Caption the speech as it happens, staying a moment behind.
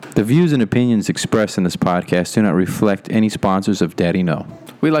The views and opinions expressed in this podcast do not reflect any sponsors of Daddy No.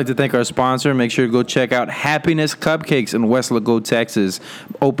 We'd like to thank our sponsor. Make sure to go check out Happiness Cupcakes in West Lago, Texas.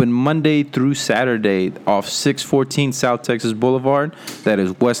 Open Monday through Saturday off 614 South Texas Boulevard. That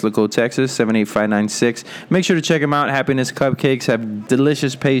is West Lago, Texas, 78596. Make sure to check them out. Happiness Cupcakes have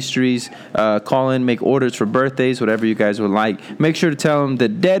delicious pastries. Call in, make orders for birthdays, whatever you guys would like. Make sure to tell them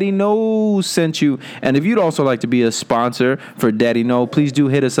that Daddy No sent you. And if you'd also like to be a sponsor for Daddy No, please do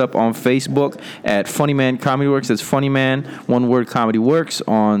hit us up on Facebook at Funny Man Comedy Works. That's Funny Man, one word, Comedy Works.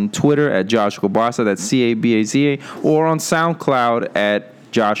 On Twitter at Joshua Cabaza, that's Cabaza, or on SoundCloud at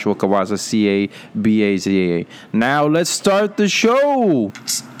Joshua Cabaza, Cabaza. Now let's start the show.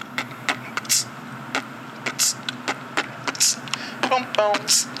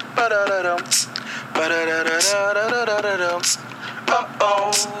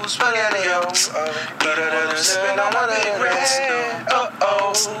 Uh-oh, spaghetti-os. Put it on sipping on my big red.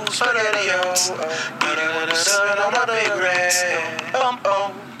 Uh-oh, spaghetti-os. Put it on sipping on my big red.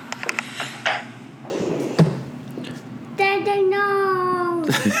 Daddy No.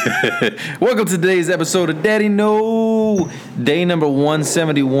 Welcome to today's episode of Daddy No. Day number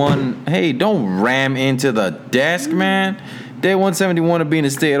 171. Hey, don't ram into the desk, man. Day 171 of being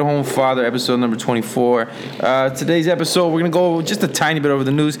a stay-at-home father, episode number 24. Today's episode, we're going to go just a tiny bit over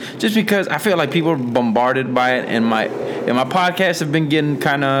the news, just because I feel like people are bombarded by it, and my podcasts have been getting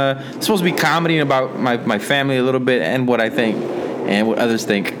kind of supposed to be comedy about my family a little bit and what I think and what others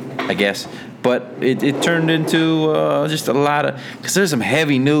think, I guess. But it turned into just a lot of, because there's some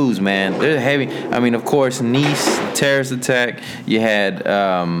heavy news, man. There's heavy. I mean, of course, Nice terrorist attack. You had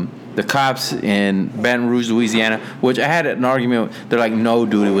the cops in Baton Rouge, Louisiana, which I had an argument. They're like, no,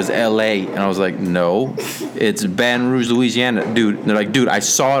 dude, it was L.A. And I was like, no, it's Baton Rouge, Louisiana, dude. They're like, dude, I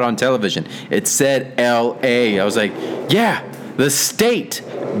saw it on television. It said L.A. I was like, yeah, the state,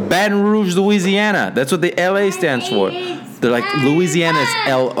 Baton Rouge, Louisiana. That's what the L.A. stands for. They're like, Louisiana is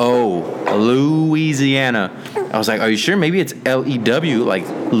L-O. Louisiana. I was like, are you sure? Maybe it's L-E-W, like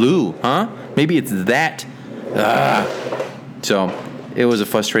Lou, huh? Maybe it's that. So it was a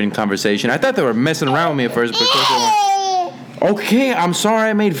frustrating conversation. I thought they were messing around with me at first, but of course they weren't. Okay, I'm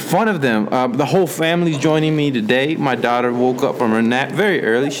sorry I made fun of them. The whole family's joining me today. My daughter woke up from her nap very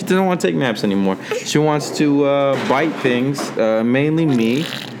early. She doesn't want to take naps anymore. She wants to bite things, mainly me,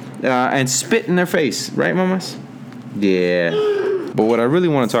 and spit in their face. Right, mamas? Yeah. But what I really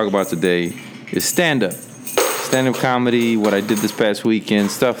want to talk about today is stand-up. Stand-up comedy, what I did this past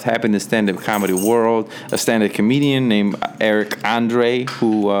weekend, stuff happened in the stand-up comedy world. A stand-up comedian named Eric Andre,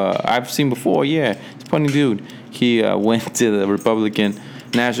 who I've seen before. Yeah, he's a funny dude. He went to the Republican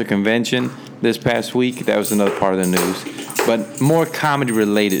National Convention this past week. That was another part of the news. But more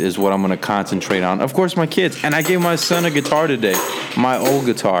comedy-related is what I'm going to concentrate on. Of course, my kids. And I gave my son a guitar today, my old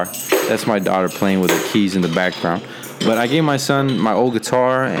guitar. That's my daughter playing with the keys in the background. But I gave my son my old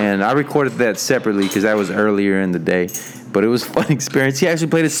guitar, and I recorded that separately because that was earlier in the day. But it was a fun experience. He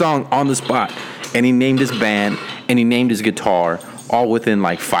actually played a song on the spot, and he named his band, and he named his guitar, all within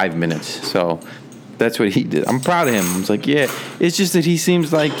like 5 minutes. So that's what he did. I'm proud of him. I was like, yeah, it's just that he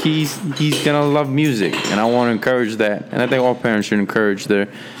seems like he's going to love music, and I want to encourage that. And I think all parents should encourage their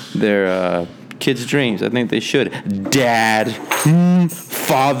kids' dreams. I think they should. Dad,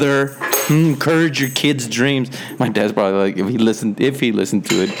 father, encourage your kids' dreams. My dad's probably like, if he listened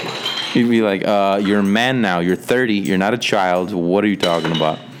to it, he'd be like, you're a man now. You're 30. You're not a child. What are you talking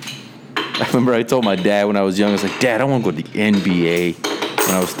about? I remember I told my dad when I was young, I was like, Dad, I want to go to the NBA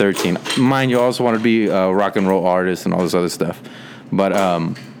when I was 13. Mind you, I also wanted to be a rock and roll artist and all this other stuff. But,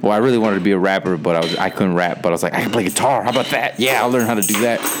 I really wanted to be a rapper, but I couldn't rap. But I was like, I can play guitar. How about that? Yeah, I'll learn how to do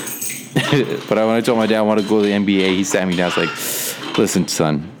that. But when I told my dad I wanted to go to the NBA, he sat me down. I was like, listen,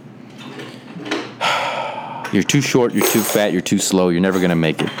 son, you're too short, you're too fat, you're too slow, you're never going to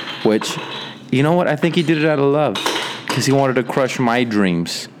make it. Which, you know what? I think he did it out of love. Because he wanted to crush my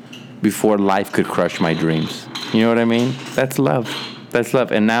dreams before life could crush my dreams. You know what I mean? That's love. That's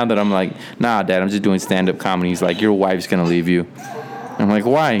love. And now that I'm like, nah, Dad, I'm just doing stand-up comedy. He's like, your wife's going to leave you. I'm like,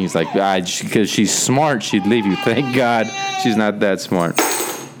 why? He's like, because she's smart, she'd leave you. Thank God she's not that smart.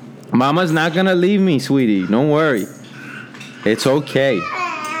 Mama's not going to leave me, sweetie. Don't worry. It's okay.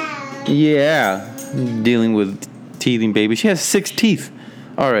 Yeah. Dealing with teething baby. She has 6 teeth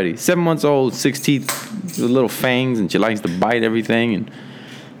already. 7 months old, 6 teeth with little fangs, and she likes to bite everything. And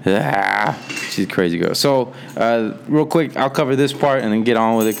she's a crazy girl. So, real quick, I'll cover this part and then get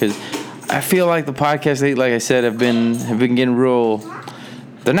on with it because I feel like the podcasts, like I said, have been getting real.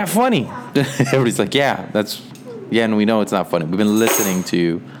 They're not funny. Everybody's like, yeah, and we know it's not funny. We've been listening to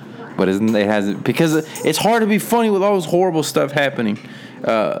you, but it hasn't, because it's hard to be funny with all this horrible stuff happening.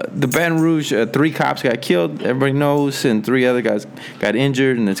 The Baton Rouge, 3 cops got killed, everybody knows, and 3 other guys got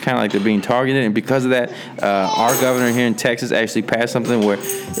injured, and it's kind of like they're being targeted. And because of that, our governor here in Texas actually passed something where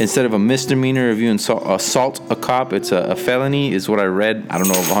instead of a misdemeanor if you assault a cop, it's a felony, is what I read. I don't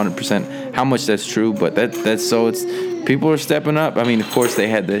know 100% how much that's true, but that's so it's... People are stepping up. I mean, of course, they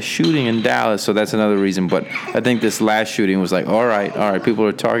had the shooting in Dallas, so that's another reason. But I think this last shooting was like, all right, people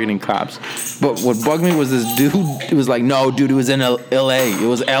are targeting cops. But what bugged me was this dude. It was like, no, dude, it was in L.A. It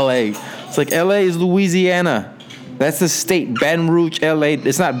was L.A. It's like L.A. is Louisiana. That's the state. Baton Rouge, L.A.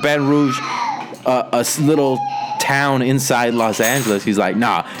 It's not Baton Rouge, a little town inside Los Angeles. He's like,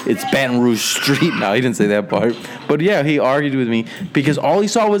 nah, it's Baton Rouge Street. No, he didn't say that part. But yeah, he argued with me because all he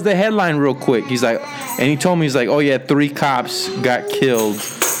saw was the headline real quick. He's like, and he told me, he's like, oh yeah, 3 cops got killed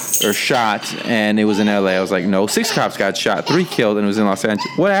or shot and it was in LA. I was like, no, 6 cops got shot, 3 killed, and it was in Los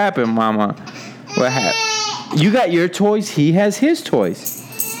Angeles. What happened, mama? What happened? You got your toys, he has his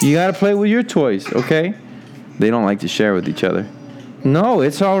toys. You gotta play with your toys, okay? They don't like to share with each other. No,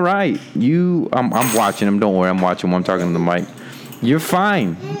 it's all right. I'm watching him. Don't worry, I'm watching him. I'm talking to the mic. You're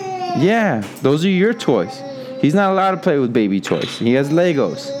fine. Yeah, those are your toys. He's not allowed to play with baby toys. He has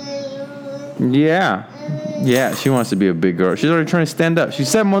Legos. Yeah, she wants to be a big girl. She's already trying to stand up. She's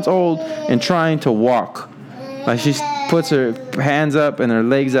 7 months old and trying to walk. Like she puts her hands up and her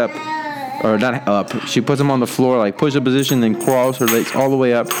legs up, or not up. She puts them on the floor, like push-up position, then crawls her legs all the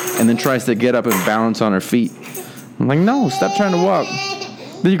way up, and then tries to get up and balance on her feet. I'm like, no, stop trying to walk.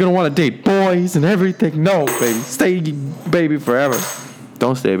 Then you're going to want to date boys and everything. No, baby. Stay baby forever.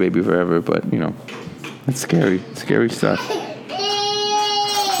 Don't stay baby forever, but, you know, it's scary. Scary stuff.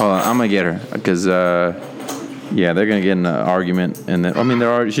 Hold on, I'm going to get her. Because, yeah, they're going to get in an argument. And then, I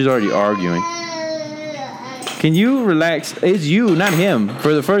mean, she's already arguing. Can you relax? It's you, not him.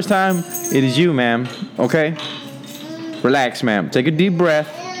 For the first time, it is you, ma'am. Okay? Relax, ma'am. Take a deep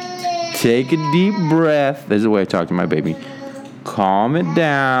breath. Take a deep breath. There's a way I talk to my baby. Calm it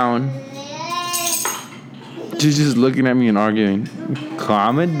down. She's just looking at me and arguing.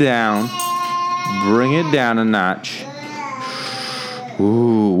 Calm it down. Bring it down a notch.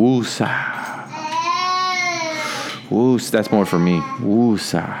 Ooh, woosah. Woos, that's more for me.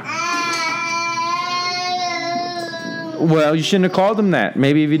 Woosah. Well, you shouldn't have called him that.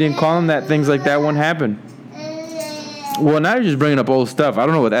 Maybe if you didn't call him that, things like that won't happen. Well, now you're just bringing up old stuff. I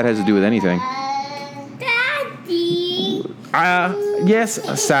don't know what that has to do with anything. Daddy. Yes,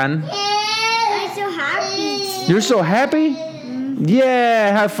 son. I'm so happy. You're so happy?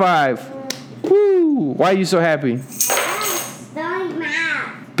 Yeah, high five. Woo. Why are you so happy? Don't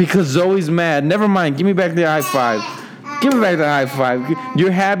mad. Because Zoe's mad. Never mind. Give me back the high five. Give me back the high five.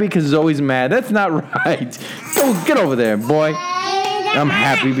 You're happy because Zoe's mad. That's not right. Go get over there, boy. I'm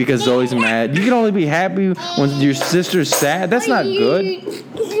happy because Zoe's mad. You can only be happy when your sister's sad. That's not good.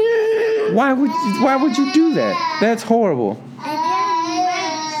 Why would you do that? That's horrible.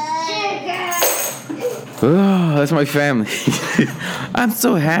 Oh, that's my family. I'm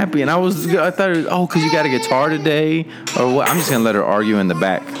so happy, and I thought, because you got a guitar today, or what? I'm just gonna let her argue in the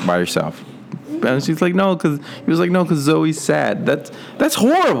back by herself. And she's like, no, because Zoe's sad. That's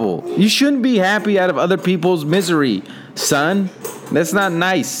horrible. You shouldn't be happy out of other people's misery, son. That's not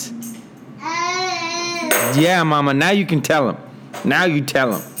nice. Yeah, mama, now you can tell him. Now you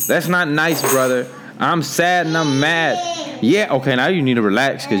tell him. That's not nice, brother. I'm sad and I'm mad. Yeah, okay, now you need to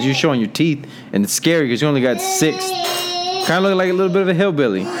relax because you're showing your teeth and it's scary because you only got 6. Kind of look like a little bit of a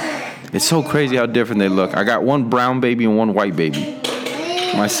hillbilly. It's so crazy how different they look. I got 1 brown baby and 1 white baby.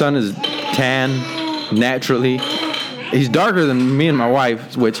 My son is tan naturally. He's darker than me and my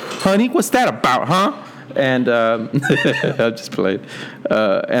wife, which, honey, what's that about, huh? And I just played.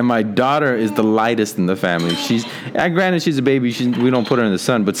 And my daughter is the lightest in the family. Granted, she's a baby. We don't put her in the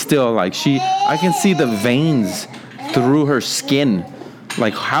sun, but still, like I can see the veins through her skin.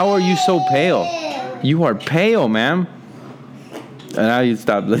 Like, how are you so pale? You are pale, ma'am. And now you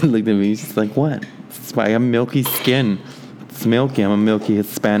stop looking at me. She's like, what? It's why I'm milky skin. It's milky. I'm a milky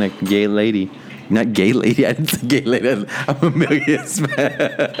Hispanic gay lady. Not gay lady. I didn't say gay lady. I'm a milky Hispanic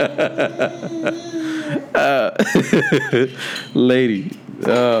lady.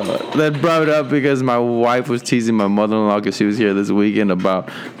 That brought it up because my wife was teasing my mother-in-law because she was here this weekend about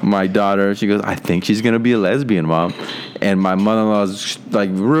my daughter. She goes, I think she's going to be a lesbian, Mom. And my mother-in-law's like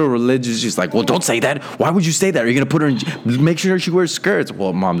real religious. She's like, well, don't say that. Why would you say that? Are you going to put her in, make sure she wears skirts?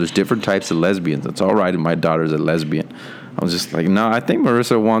 Well, Mom, there's different types of lesbians. It's all right if my daughter's a lesbian. I was just like, no, I think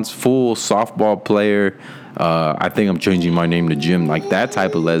Marissa wants full softball player. I think I'm changing my name to Jim, like that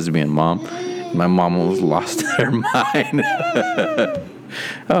type of lesbian, Mom. My mom almost lost her mind.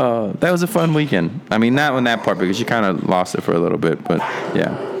 That was a fun weekend. I mean, not on that part because you kind of lost it for a little bit, but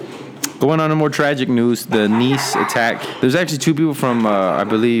yeah. Going on to more tragic news, the Nice attack. There's actually 2 people from, I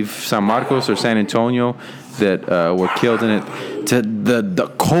believe, San Marcos or San Antonio that were killed in it. To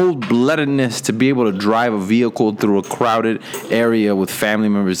the cold-bloodedness to be able to drive a vehicle through a crowded area with family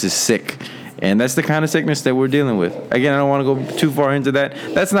members is sick. And that's the kind of sickness that we're dealing with. Again, I don't want to go too far into that.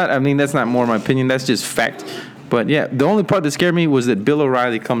 That's not more my opinion. That's just fact. But yeah, the only part that scared me was that Bill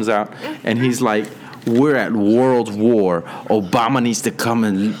O'Reilly comes out and he's like, we're at world war. Obama needs to come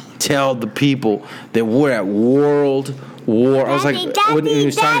and tell the people that we're at world war. I was like,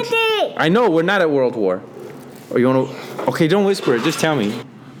 Daddy. I know, we're not at world war. Or you want to? Okay, don't whisper it. Just tell me.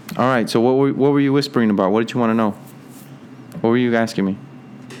 All right. So what were you whispering about? What did you want to know? What were you asking me?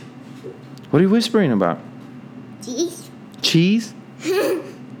 What are you whispering about? Cheese. Cheese?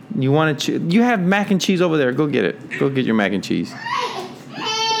 You want to? You have mac and cheese over there. Go get it. Go get your mac and cheese.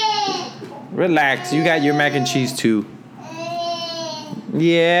 Relax. You got your mac and cheese too.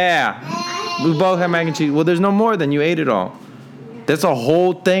 Yeah. We both have mac and cheese. Well, there's no more than you ate it all. That's a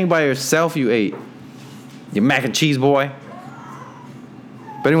whole thing by yourself you ate. You mac and cheese boy.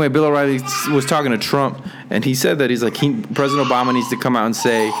 But anyway, Bill O'Reilly was talking to Trump, and he said that President Obama needs to come out and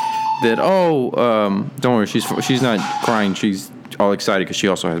say that, don't worry, she's not crying. She's all excited because she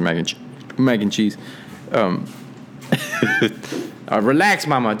also has mac and cheese. Relax,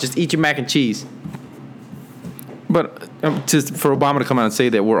 Mama. Just eat your mac and cheese. But for Obama to come out and say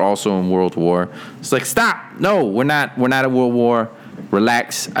that we're also in World War, it's like, stop. No, we're not. We're not at World War.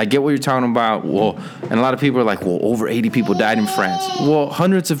 Relax. I get what you're talking about. Well, and a lot of people are like, well, over 80 people died in France. Well,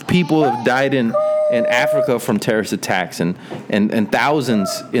 hundreds of people have died in Africa from terrorist attacks and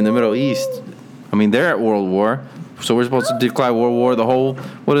thousands in the Middle East. I mean, they're at World War. So we're supposed to declare World War,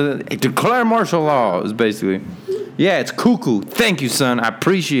 what is it? Declare martial law is basically. Yeah, it's cuckoo. Thank you, son. I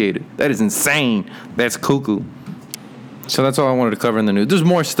appreciate it. That is insane. That's cuckoo. So that's all I wanted to cover in the news. There's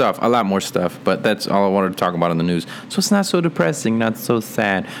more stuff, a lot more stuff, but that's all I wanted to talk about in the news. So it's not so depressing, not so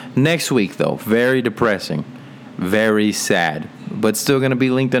sad. Next week, though, very depressing, very sad, but still going to be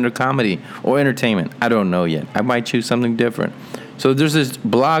linked under comedy or entertainment. I don't know yet. I might choose something different. So there's this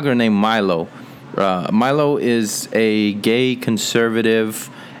blogger named Milo. Milo is a gay conservative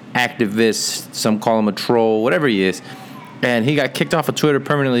activist. Some call him a troll, whatever he is. And he got kicked off of Twitter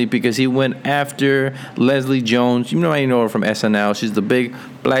permanently because he went after Leslie Jones. You know her from SNL. She's the big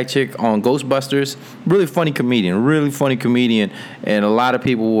black chick on Ghostbusters. Really funny comedian. And a lot of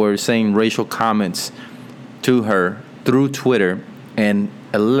people were saying racial comments to her through Twitter. And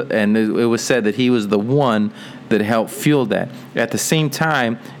it was said that he was the one that helped fuel that. At the same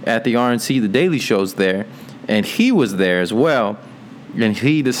time, at the RNC, The Daily Show's there. And he was there as well. And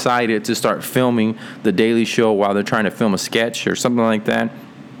he decided to start filming The Daily Show while they're trying to film a sketch or something like that.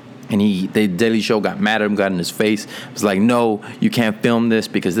 And the Daily Show got mad at him, got in his face. It was like, no, you can't film this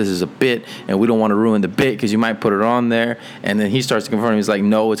because this is a bit, and we don't want to ruin the bit because you might put it on there. And then he starts to confront him. He's like,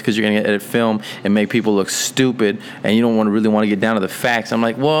 no, it's because you're going to edit film and make people look stupid, and you don't really want to get down to the facts. I'm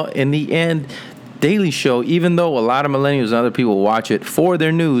like, well, in the end, Daily Show, even though a lot of millennials and other people watch it for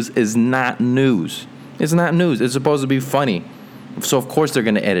their news, is not news. It's not news. It's supposed to be funny. So, of course, they're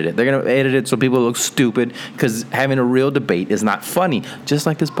going to edit it. They're going to edit it so people look stupid because having a real debate is not funny. Just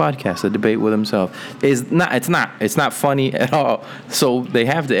like this podcast, a debate with himself. It's not funny at all. So they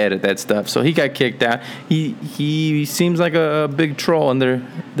have to edit that stuff. So he got kicked out. He seems like a big troll, and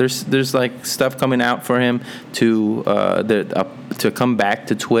there's like stuff coming out for him to come back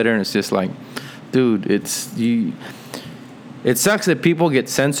to Twitter, and it's just like, dude, it sucks that people get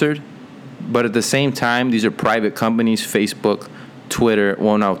censored, but at the same time, these are private companies, Facebook, Twitter,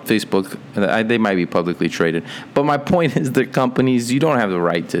 well, no, Facebook, they might be publicly traded. But my point is the companies, you don't have the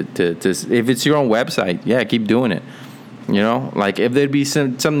right to if it's your own website, yeah, keep doing it. You know, like if there'd be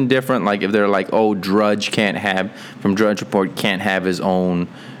something different, like if they're like, oh, Drudge Report can't have his own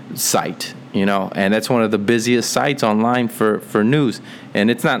site, you know, and that's one of the busiest sites online for news. And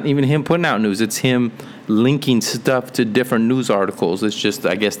it's not even him putting out news, it's him linking stuff to different news articles. It's just,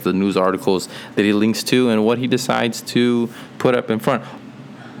 I guess, the news articles that he links to and what he decides to put up in front.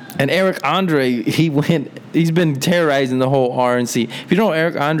 And Eric Andre, he's been terrorizing the whole RNC. If you don't know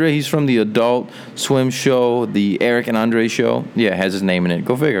Eric Andre, he's from the Adult Swim show, the Eric and Andre show. Yeah, it has his name in it.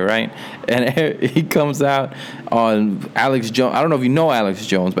 Go figure, right? And he comes out on Alex Jones. I don't know if you know Alex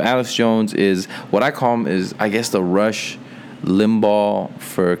Jones, but Alex Jones is, what I call him is, I guess, the Rush Limbaugh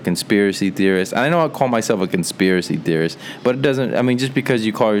for conspiracy theorists. I know I call myself a conspiracy theorist, but it doesn't, I mean, just because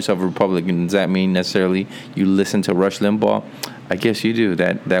you call yourself a Republican, does that mean necessarily you listen to Rush Limbaugh? I guess you do.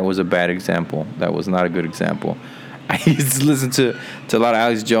 That was a bad example. That was not a good example. I used to listen to a lot of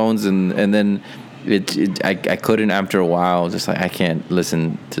Alex Jones, and then I couldn't after a while. Just like I can't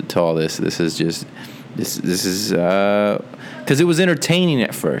listen to all this. This is just this is because it was entertaining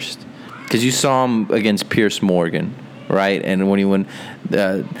at first. Because you saw him against Pierce Morgan, right? And when he went,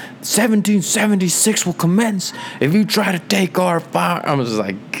 1776 will commence if you try to take our fire. I was just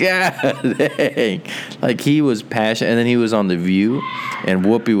like, God dang. Like, he was passionate. And then he was on The View, and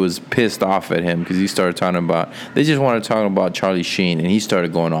Whoopi was pissed off at him because he started talking about, they just wanted to talk about Charlie Sheen, and he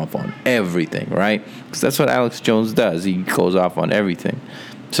started going off on everything, right? Because that's what Alex Jones does. He goes off on everything.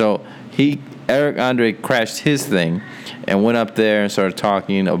 So Eric Andre crashed his thing and went up there and started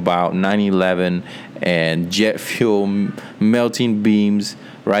talking about 9/11 and jet fuel melting beams,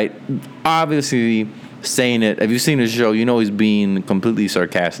 right? Obviously saying it. If you've seen his show, you know he's being completely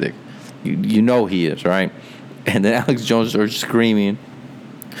sarcastic. You know he is, right? And then Alex Jones starts screaming,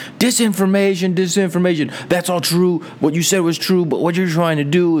 disinformation, that's all true. What you said was true, but what you're trying to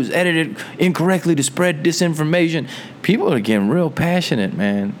do is edit it incorrectly to spread disinformation. People are getting real passionate,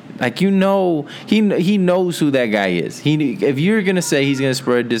 man. Like, he knows who that guy is. If you're going to say he's going to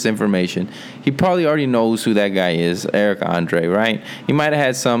spread disinformation, he probably already knows who that guy is, Eric Andre, right? He might have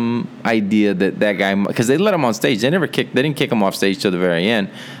had some idea that guy, because they let him on stage. They didn't kick him off stage till the very end.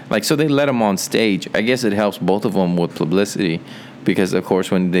 Like, so they let him on stage. I guess it helps both of them with publicity. Because, of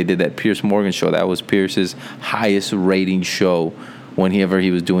course, when they did that Pierce Morgan show, that was Pierce's highest rating show whenever he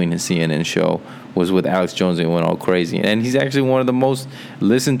was doing his CNN show, was with Alex Jones, and went all crazy. And he's actually one of the most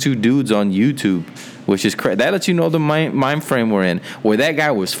listened to dudes on YouTube, which is crazy. That lets you know the mind frame we're in, where that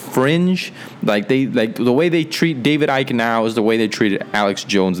guy was fringe. Like the way they treat David Icke now is the way they treated Alex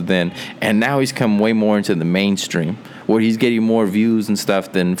Jones then. And now he's come way more into the mainstream, where he's getting more views and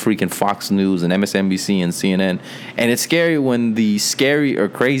stuff than freaking Fox News and MSNBC and CNN. And it's scary when the scary or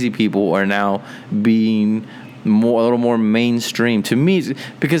crazy people are now being a little more mainstream to me,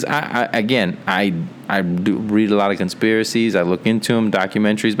 because I do read a lot of conspiracies. I look into them,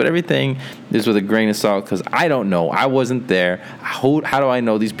 documentaries, but everything is with a grain of salt, because I don't know. I wasn't there. How do I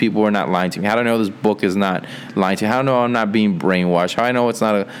know these people are not lying to me? How do I know this book is not lying to me? How do I know I'm not being brainwashed? How do I know it's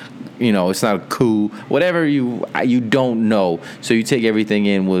not it's not a coup? Whatever you don't know. So you take everything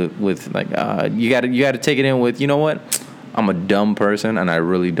in with like you got to take it in with, you know what? I'm a dumb person, and I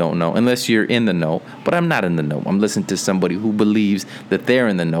really don't know, unless you're in the know. But I'm not in the know. I'm listening to somebody who believes that they're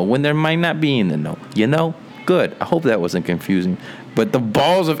in the know when they might not be in the know. You know? Good. I hope that wasn't confusing. But the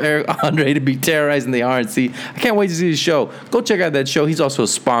balls of Eric Andre to be terrorizing the RNC. I can't wait to see his show. Go check out that show. He's also a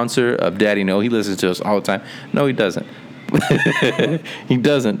sponsor of Daddy No. He listens to us all the time. No, he doesn't. He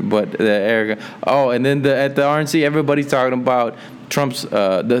doesn't. But Eric. Oh, and then at the RNC, everybody's talking about Trump's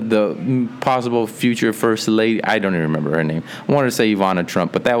the possible future first lady. I don't even remember her name. I wanted to say Ivana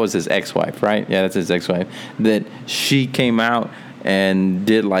Trump, but that was his ex-wife, right? Yeah, that's his ex-wife. That she came out and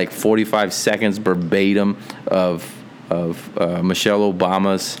did like 45 seconds verbatim of Michelle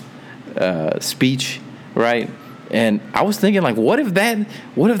Obama's speech, right? And I was thinking, like, what if that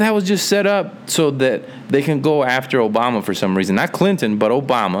was just set up so that they can go after Obama for some reason? Not Clinton, but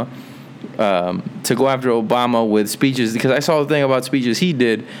Obama. To go after Obama with speeches, because I saw the thing about speeches he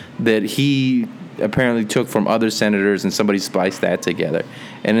did that he apparently took from other senators, and somebody spliced that together.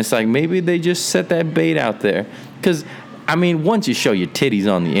 And it's like, maybe they just set that bait out there. Because, I mean, once you show your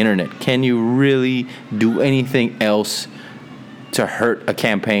titties on the internet, can you really do anything else to hurt a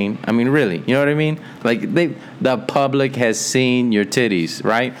campaign? I mean, really, you know what I mean? Like, the public has seen your titties,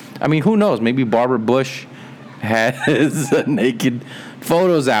 right? I mean, who knows? Maybe Barbara Bush has naked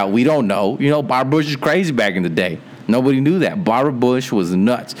photos out. We don't know. You know, Barbara Bush is crazy back in the day. Nobody knew that. Barbara Bush was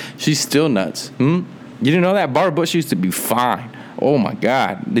nuts. She's still nuts. You didn't know that? Barbara Bush used to be fine. Oh, my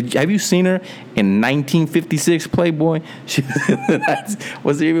God. Have you seen her in 1956 Playboy?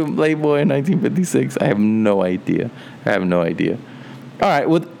 Was there even Playboy in 1956? I have no idea. All right,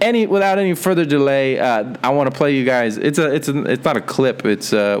 without any further delay, I want to play you guys. It's not a clip.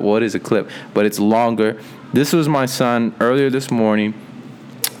 It is a clip, but it's longer. This was my son earlier this morning.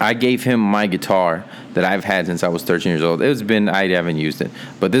 I gave him my guitar that I've had since I was 13 years old. I haven't used it,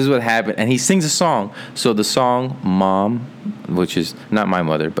 but this is what happened. And he sings a song. So the song, Mom, which is not my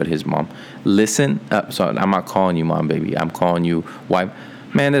mother, but his mom. Listen up. So I'm not calling you mom, baby. I'm calling you wife.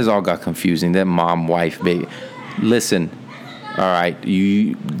 Man, this all got confusing. That mom, wife, baby. Listen. All right,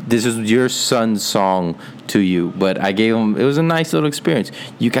 this is your son's song to you, but I gave him, it was a nice little experience.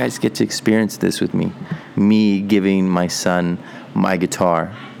 You guys get to experience this with me giving my son my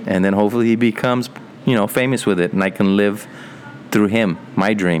guitar, and then hopefully he becomes, famous with it, and I can live through him,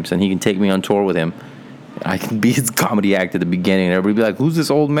 my dreams, and he can take me on tour with him, I can be his comedy act at the beginning, and everybody be like, "Who's this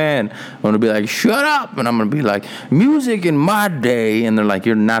old man?" I'm gonna be like, "Shut up!" And I'm gonna be like, "Music in my day," and they're like,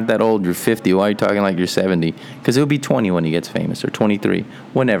 "You're not that old. You're 50. Why are you talking like you're 70?" Because he'll be 20 when he gets famous, or 23,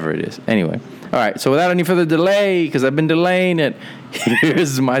 whenever it is. Anyway, all right. So without any further delay, because I've been delaying it,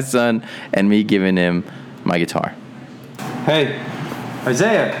 here's my son and me giving him my guitar. Hey,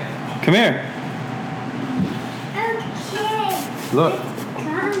 Isaiah, come here. Okay. Look.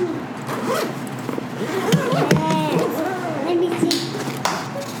 Come. Let me see.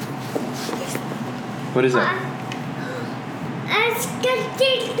 What is that? It's the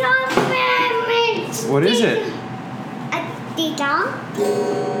guitar family. What is it? A guitar?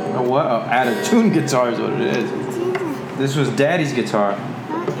 A what? Oh, out of tune guitar is what it is. This was Daddy's guitar.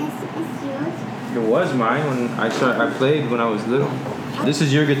 It's yours. It was mine when I played when I was little. This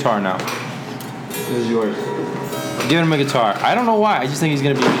is your guitar now. This is yours. Give him a guitar. I don't know why. I just think he's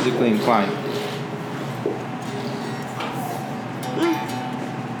gonna be musically inclined.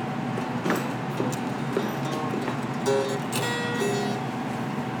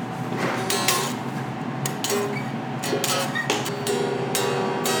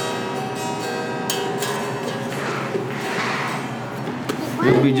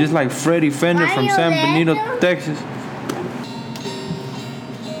 It'll be just like Freddie Fender from San Benito, Texas.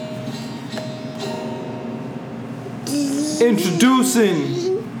 Introducing.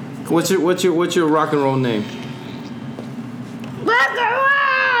 What's your rock and roll name? Rock and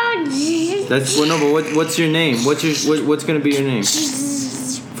roll. That's well, no, but what's your name? What's gonna be your name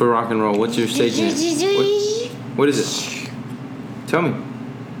for rock and roll? What's your stage name? What is it? Tell me.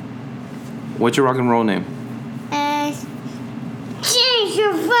 What's your rock and roll name? Change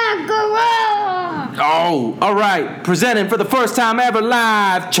your rock and roll. Oh, all right. Presenting for the first time ever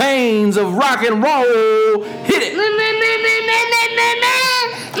live, Chains of Rock and Roll. Hit it.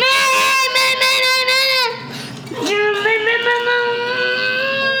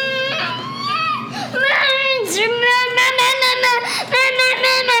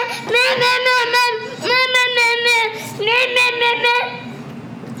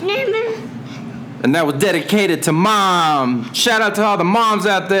 And that was dedicated to Mom. Shout out to all the moms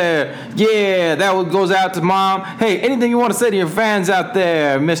out there. Yeah, that one goes out to Mom. Hey, anything you want to say to your fans out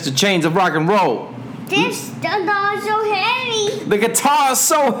there, Mr. Chains of Rock and Roll? This guitar is so heavy. The guitar is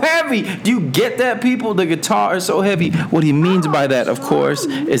so heavy. Do you get that, people? The guitar is so heavy. What he means by that, of course,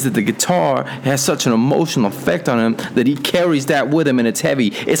 is that the guitar has such an emotional effect on him that he carries that with him, and it's heavy.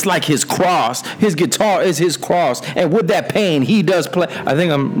 It's like his cross. His guitar is his cross. And with that pain, he does play. I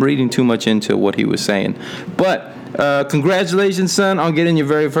think I'm reading too much into what he was saying. But congratulations, son, on getting your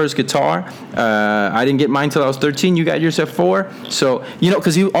very first guitar. I didn't get mine till I was 13. You got yours at 4. So,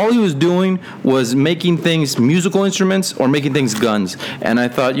 because all he was doing was making things musical instruments or making things guns. And I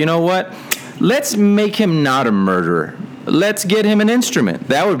thought, you know what? Let's make him not a murderer. Let's get him an instrument.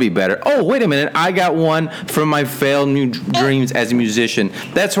 That would be better. Oh, wait a minute. I got one from my failed dreams as a musician.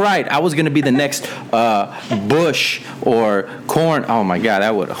 That's right. I was going to be the next Bush or Korn. Oh, my God.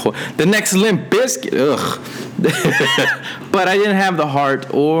 That would. The next Limp Bizkit. Ugh. But I didn't have the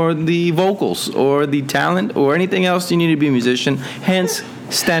heart or the vocals or the talent or anything else you need to be a musician. Hence,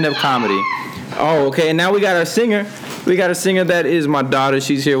 stand-up comedy. Oh, okay. And now we got our singer. We got a singer that is my daughter.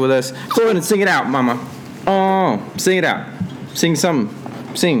 She's here with us. Go ahead and sing it out, Mama. Oh, sing it out. Sing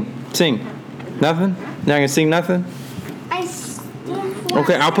something. Sing. Nothing? You're not gonna sing nothing?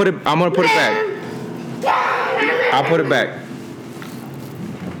 Okay, I'm gonna put it back. I'll put it back.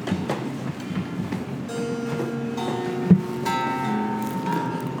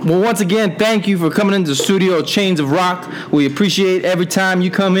 Well, once again, thank you for coming into the studio, Chains of Rock. We appreciate every time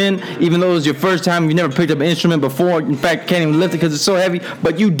you come in, even though it was your first time. You never picked up an instrument before. In fact, can't even lift it because it's so heavy.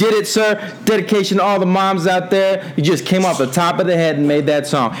 But you did it, sir. Dedication to all the moms out there. You just came off the top of the head and made that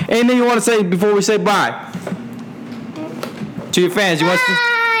song. Anything you want to say before we say bye? To your fans, you want to...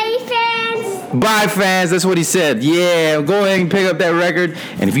 Bye, fans. That's what he said. Yeah, go ahead and pick up that record.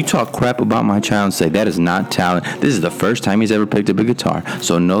 And if you talk crap about my child and say that is not talent, this is the first time he's ever picked up a guitar.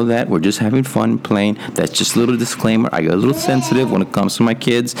 So know that we're just having fun playing. That's just a little disclaimer. I get a little sensitive when it comes to my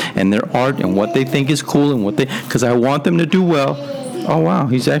kids and their art and what they think is cool and because I want them to do well. Oh, wow.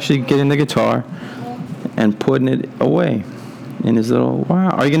 He's actually getting the guitar and putting it away in his little... Wow.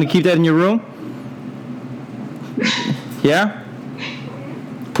 Are you going to keep that in your room? Yeah?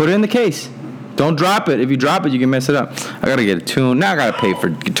 Put it in the case. Don't drop it. If you drop it, you can mess it up. I got to get a tune. Now I got to pay for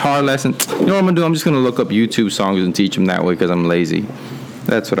guitar lessons. You know what I'm going to do? I'm just going to look up YouTube songs and teach them that way because I'm lazy.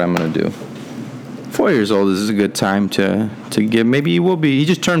 That's what I'm going to do. 4 years old, this is a good time to give. Maybe he will be. He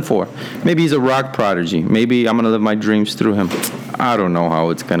just turned 4. Maybe he's a rock prodigy. Maybe I'm going to live my dreams through him. I don't know how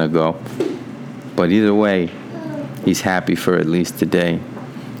it's going to go. But either way, he's happy for at least today.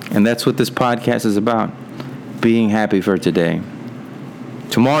 And that's what this podcast is about. Being happy for today.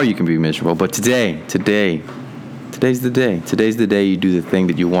 Tomorrow you can be miserable, but today's the day. Today's the day you do the thing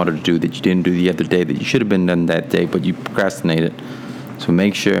that you wanted to do that you didn't do the other day, that you should have been done that day, but you procrastinated. So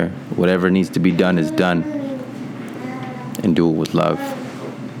make sure whatever needs to be done is done. And do it with love.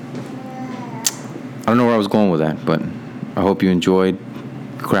 I don't know where I was going with that, but I hope you enjoyed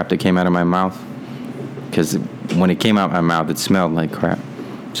the crap that came out of my mouth. Because when it came out of my mouth, it smelled like crap.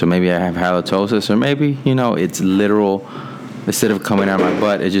 So maybe I have halitosis, or maybe, it's literal. Instead of coming out of my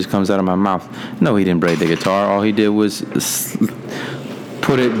butt, it just comes out of my mouth. No, he didn't break the guitar. All he did was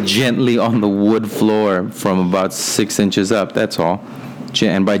put it gently on the wood floor from about 6 inches up. That's all.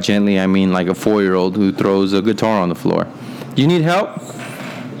 And by gently, I mean like a 4-year-old who throws a guitar on the floor. You need help?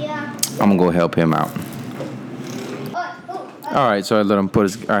 Yeah. I'm going to go help him out. All right, so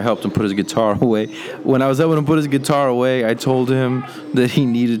I helped him put his guitar away. When I was helping him put his guitar away, I told him that he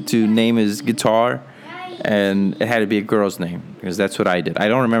needed to name his guitar, and it had to be a girl's name, because that's what I did. I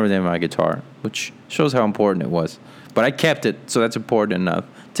don't remember the name of my guitar, which shows how important it was. But I kept it, so that's important enough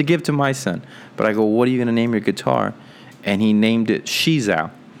to give to my son. But I go, what are you going to name your guitar? And he named it Shizao.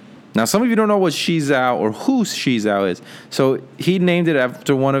 Now, some of you don't know what Shizao or who Shizao is. So he named it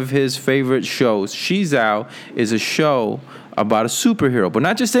after one of his favorite shows. Shizao is a show about a superhero, but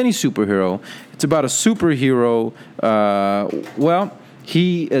not just any superhero. It's about a superhero. A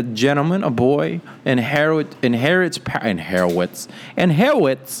gentleman, a boy, inherits.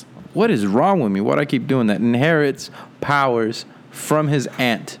 What is wrong with me? Why do I keep doing that? Inherits powers from his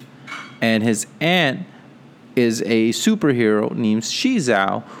aunt, and his aunt is a superhero named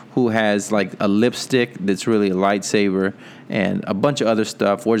Shizao, who has like a lipstick that's really a lightsaber and a bunch of other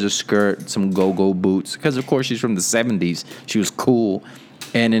stuff. Wears a skirt, some go-go boots, because of course she's from the 70s. She was cool.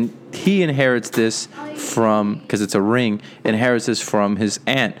 And he inherits this because it's a ring, inherits this from his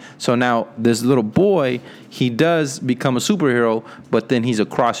aunt. So now this little boy, he does become a superhero, but then he's a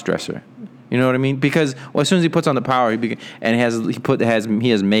cross-dresser. You know what I mean? Because as soon as he puts on the power, he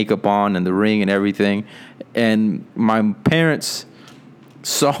has makeup on and the ring and everything. And my parents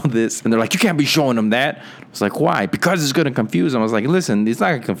saw this and they're like, you can't be showing him that. I was like, why? Because it's going to confuse him. I was like, listen, it's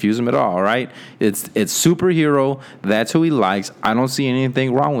not going to confuse him at all, right? It's superhero. That's who he likes. I don't see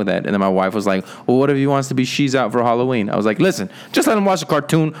anything wrong with that. And then my wife was like, well, what if he wants to be Shizao for Halloween? I was like, listen, just let him watch a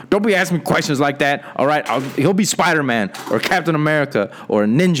cartoon. Don't be asking me questions like that, all right? He'll be Spider-Man or Captain America or a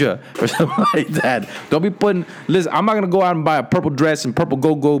ninja or something like that. Don't be listen, I'm not going to go out and buy a purple dress and purple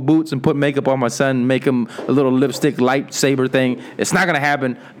go-go boots and put makeup on my son and make him a little lipstick lightsaber thing. It's not going to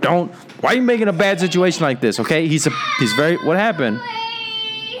happen. Why are you making a bad situation like this, okay? He's very... What happened?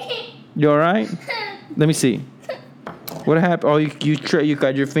 You all right? Let me see. What happened? Oh, you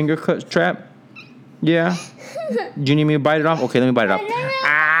got your finger trapped? Yeah? Do you need me to bite it off? Okay, let me bite it off.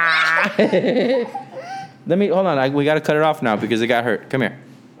 Ah! Hold on. We got to cut it off now because it got hurt. Come here.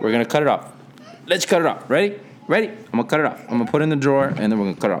 We're going to cut it off. Let's cut it off. Ready? I'm going to cut it off. I'm going to put it in the drawer and then we're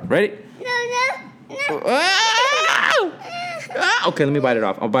going to cut it off. Ready? No. Okay, let me bite it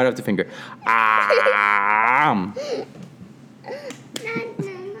off. I'll bite off the finger.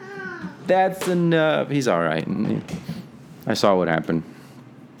 That's enough. He's all right. I saw what happened.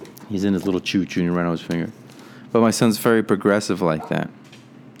 He's in his little choo-choo and he ran on his finger. But my son's very progressive like that.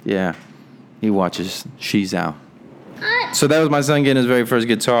 Yeah. He watches Shizao. So that was my son getting his very first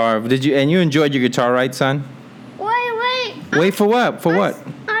guitar. And you enjoyed your guitar, right, son? Wait. Wait for what? For what?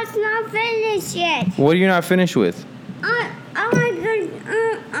 It's not finished yet. What are you not finished with?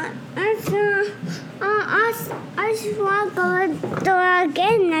 I just want to do it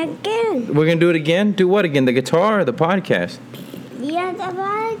again. We're going to do it again? Do what again? The guitar or the podcast? Yeah, the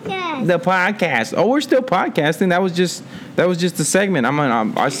podcast. The podcast. Oh, we're still podcasting. That was just a segment.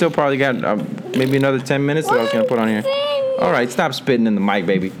 I still probably got maybe another 10 minutes that I was going to put on here. All right, stop spitting in the mic,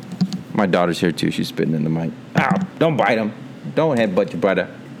 baby. My daughter's here too. She's spitting in the mic. Ow, don't bite him. Don't headbutt your brother.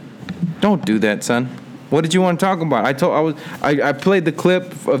 Don't do that, son. What did you want to talk about? I played the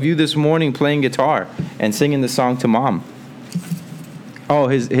clip of you this morning playing guitar and singing the song to Mom. Oh,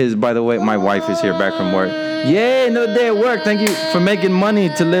 his. By the way, my wife is here back from work. Yay, another day at work. Thank you for making money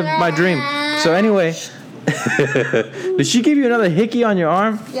to live my dream. So anyway, did she give you another hickey on your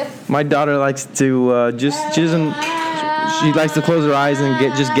arm? Yep. My daughter likes to she likes to close her eyes and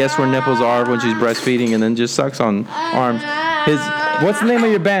just guess where nipples are when she's breastfeeding, and then just sucks on arms. What's the name of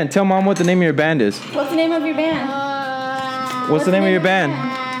your band? Tell Mom what the name of your band is. What's the name of your band? What's the name of your band?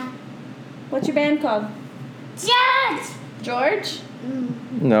 What's your band called? George. George?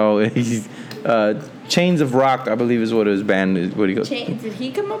 No, he's Chains of Rock, I believe is what his band is. What he goes. Did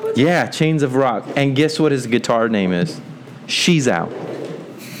he come up with it? Yeah, Chains of Rock. And guess what his guitar name is? She's Out.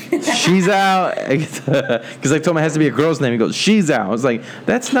 She's Out. Because I told him it has to be a girl's name. He goes, She's Out. I was like,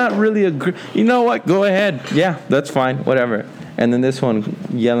 that's not really a... You know what? Go ahead. Yeah, that's fine. Whatever. And then this one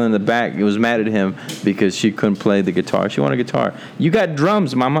yelling in the back, it was mad at him because she couldn't play the guitar. She wanted a guitar. You got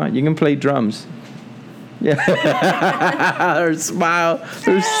drums, mama. You can play drums. Yeah. Her smile.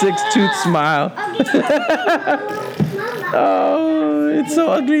 Her six-tooth smile. Oh, it's so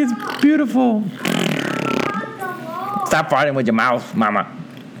ugly. It's beautiful. Stop farting with your mouth, mama.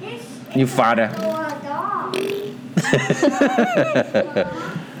 You father.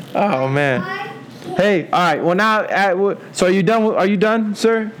 Oh man. Hey, all right. Well now, so are you done? Are you done,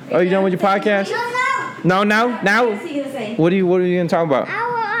 sir? Are you done with your podcast? No. Now. What's he gonna say? What are you gonna talk about? I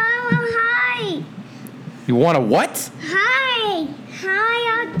want hi. You want a what? Hi.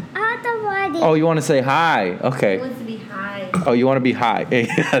 Hi, everybody. Oh, you want to say hi? He Okay. wants to be high. Oh, you want to be high?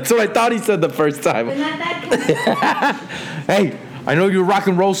 That's what I thought he said the first time. But not that kind. Hey, I know you're a rock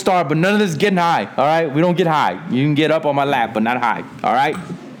and roll star, but none of this is getting high. All right, we don't get high. You can get up on my lap, but not high. All right.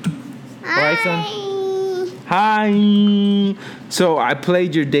 All right, son. Hi. So I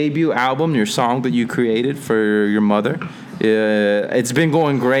played your debut album, your song that you created for your mother. It's been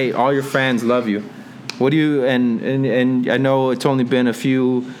going great. All your fans love you. What do you and I know it's only been a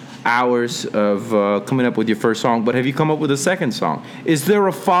few hours of coming up with your first song, but have you come up with a second song? Is there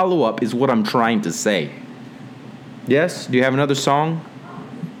a follow-up is what I'm trying to say. Yes? Do you have another song?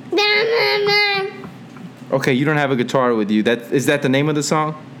 Okay, you don't have a guitar with you. Is that the name of the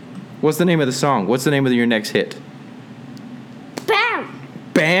song? What's the name of the song? What's the name of your next hit? Bam.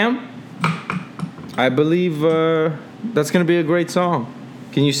 Bam? I believe that's going to be a great song.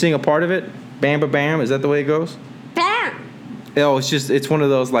 Can you sing a part of it? Bam, ba, bam. Is that the way it goes? Bam. Oh, it's one of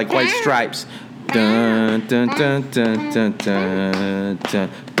those like White Stripes. Dun, dun, dun, dun, dun, dun, dun.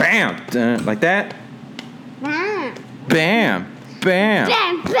 Bam. Dun, like that? Bam. Bam. Bam.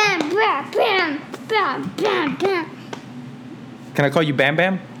 Bam. Bam. Bam. Bam. Bam. Bam. Bam. Can I call you Bam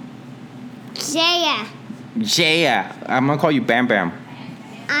Bam? Yeah. Yeah. I'm going to call you Bam Bam.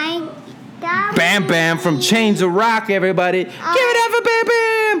 I got Bam Bam from Chains of Rock, everybody. Give it up for Bam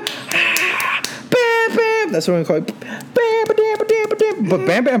Bam. Ah, Bam Bam. That's what I'm going to call you. Bam, ba, dam, ba, dam, ba, dam. But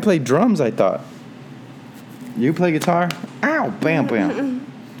Bam Bam played drums, I thought. You play guitar? Ow, Bam Bam.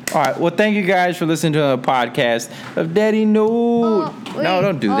 All right. Well, thank you guys for listening to a podcast of Daddy Nude. No,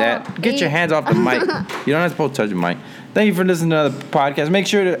 don't do that. Get your hands off the mic. You're not supposed to touch the mic. Thank you for listening to the podcast. Make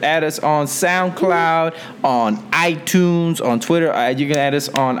sure to add us on SoundCloud, on iTunes, on Twitter. You can add us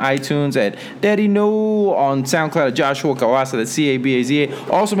on iTunes at Daddy No, on SoundCloud at Joshua Kawasa, that's Cabaza.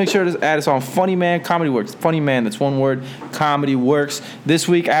 Also, make sure to add us on Funny Man Comedy Works. Funny Man, that's one word, Comedy Works. This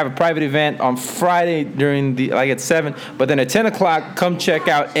week, I have a private event on Friday at 7. But then at 10 o'clock, come check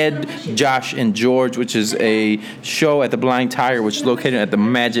out Ed, Josh, and George, which is a show at the Blind Tiger, which is located at the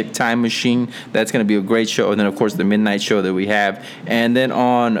Magic Time Machine. That's going to be a great show. And then, of course, the Midnight Show that we have. And then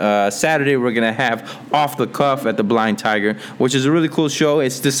on Saturday, we're going to have Off the Cuff at the Blind Tiger, which is a really cool show.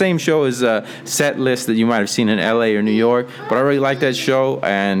 It's the same show as a set list that you might have seen in LA or New York, but I really like that show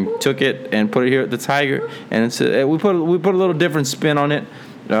and took it and put it here at the Tiger. And it's we put a little different spin on it.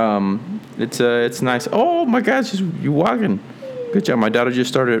 It's nice. Oh my gosh, you walking. Good job. My daughter just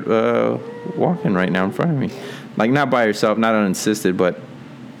started walking right now in front of me. Like, not by herself, not unassisted, but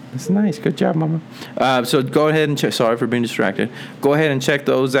it's nice. Good job, Mama. So go ahead and check. Sorry for being distracted. Go ahead and check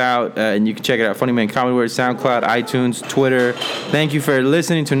those out, and you can check it out. Funny Man Comedy Works, SoundCloud, iTunes, Twitter. Thank you for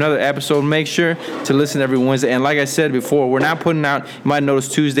listening to another episode. Make sure to listen every Wednesday. And like I said before, we're not putting out. You might notice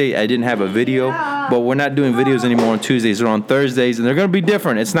Tuesday I didn't have a video, but we're not doing videos anymore on Tuesdays. They're on Thursdays, and they're gonna be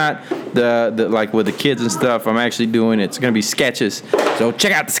different. It's not the like with the kids and stuff. I'm actually doing it's gonna be sketches. So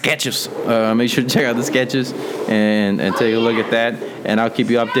check out the sketches. Make sure to check out the sketches and take a look at that. And I'll keep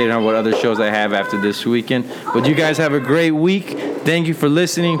you updated on what other shows I have after this weekend. But you guys have a great week. Thank you for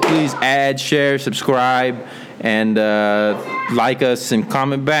listening. Please add, share, subscribe, and like us and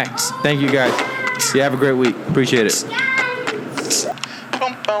comment back. Thank you guys. You have a great week. Appreciate it.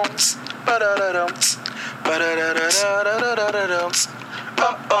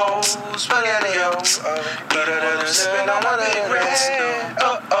 Uh-oh, SpaghettiOs. Sipping on my big red.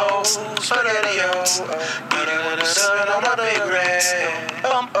 Uh-oh, SpaghettiOs. Sipping on my big red.